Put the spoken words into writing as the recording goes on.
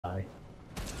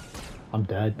I'm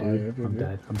dead, Oh, dude. yeah, I'm good.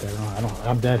 dead. I'm dead.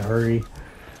 I'm dead. Hurry.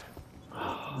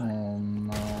 Oh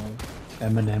no.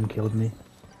 Eminem killed me.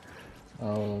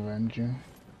 I'll avenge you.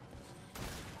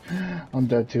 I'm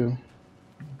dead too.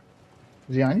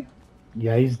 Is he on you?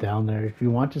 Yeah, he's down there. If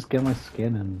you want, just get my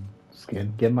get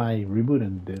my reboot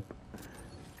and dip.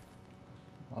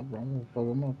 Oh, bro, I'm gonna fuck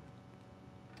him up.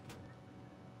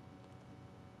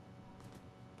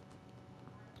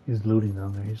 He's looting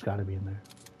down there. He's got to be in there.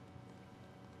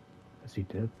 Is he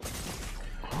dipped?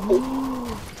 You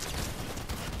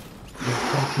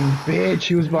fucking bitch!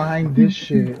 He was behind this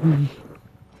shit.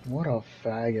 What a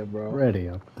faggot, bro. Ready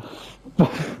up.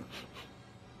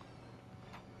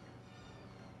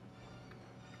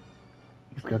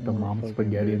 He's got the What a mom fucking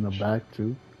spaghetti in the bitch. back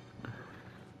too.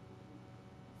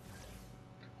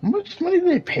 How much money did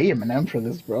they pay Eminem for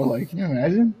this, bro? Like, can you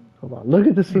imagine? Hold on. Look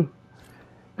at this. Like,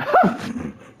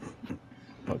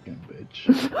 fucking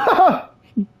bitch.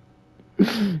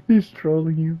 He's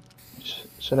trolling you.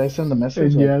 Should I send the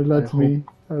message? And Like, yeah, I that's hope me.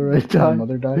 Alright, my done.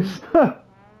 mother dies.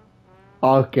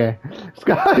 Okay. This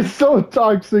guy's so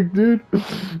toxic, dude.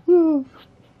 Should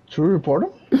we report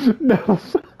him? No.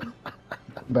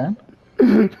 Ban?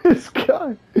 This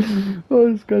guy.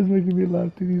 Oh, this guy's making me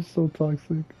laugh, dude. He's so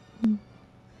toxic.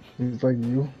 He's like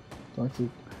you. Toxic.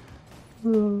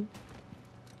 I'm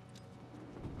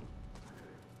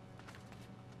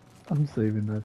saving that.